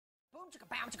chicka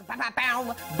bow chicka bow bow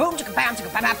bow. Boom chicka bow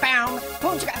chicka bow bow bow.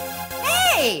 Boom chicka.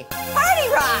 Hey, Party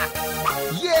Rock!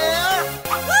 Yeah!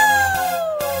 Woo!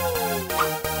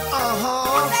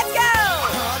 Let's go!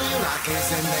 Party Rock is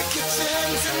in the kitchen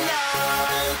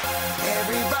tonight.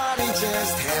 Everybody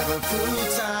just have a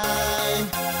good time.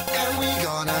 And we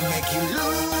gonna make you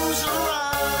lose your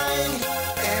mind.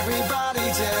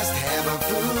 Everybody just have a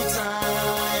good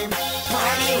time.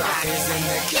 Party Rock is in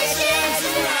the kitchen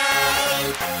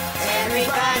tonight.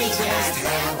 Everybody just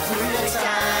have a good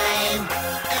time.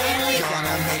 And we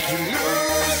gonna make you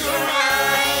lose your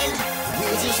mind. We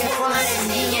just wanna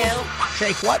see you.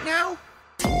 Shake what now?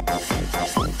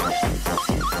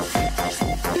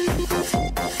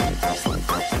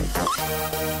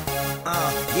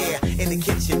 Yeah, in the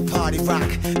kitchen, Party Rock.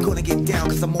 Gonna get down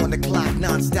cause I'm on the clock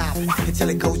non-stop until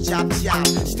it goes chop chop.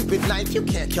 Stupid knife, you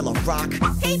can't kill a rock.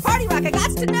 Hey, Party Rock, I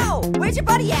got to know. Where's your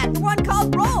buddy at? The one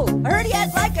called Roll. I heard he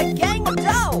had like a gang of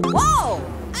dough. Whoa,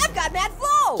 I've got mad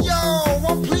flow. Yo,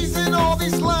 I'm pleasing all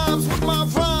these limes with my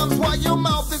rhymes while your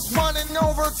mouth is running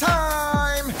over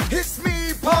time. It's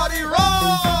me, Party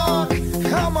Rock.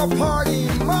 I'm a party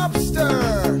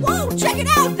mobster. Whoa, check it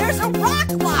out. There's a rock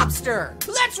lobster.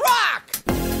 Let's rock.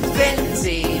 Spitting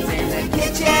seeds in the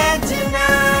kitchen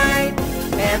tonight.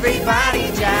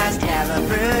 Everybody just have a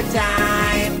good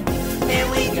time.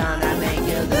 And we gonna make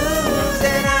you lose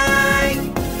tonight.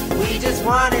 We just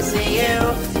wanna see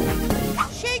you.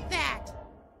 Shake that.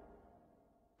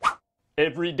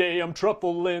 Every day I'm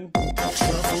truffling.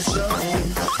 Truffle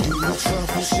shuffle, do the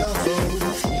truffle shuffle.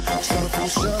 Truffle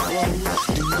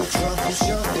shuffle, do the truffle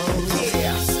shuffle.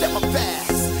 Yeah, step up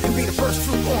fast and be the first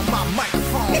fruit on my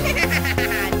microphone.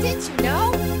 Didn't you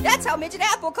know? That's how Midget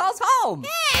Apple calls home.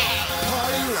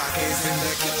 Party Rock is in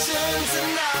the kitchen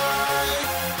tonight.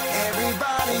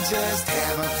 Everybody just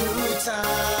have a good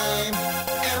time.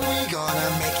 And we gonna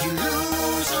make you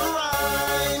lose your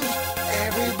mind.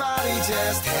 Everybody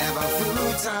just have a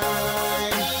good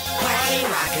time. Party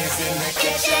Rock is in the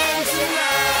kitchen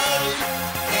tonight.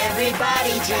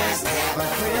 Everybody just have a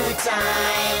good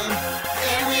time.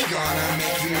 And we gonna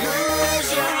make you lose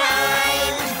your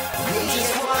mind. We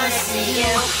just wanna see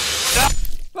you.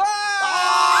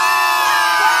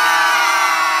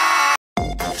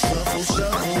 Truffle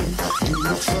shuffle, do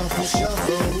the truffle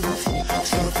shuffle.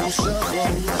 Truffle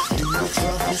shuffle, do the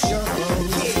truffle shuffle.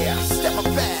 Yeah, step up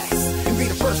fast and be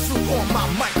the first fruit on my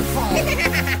microphone.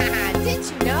 Didn't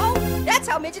you know? That's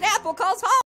how Midget Apple calls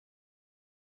home.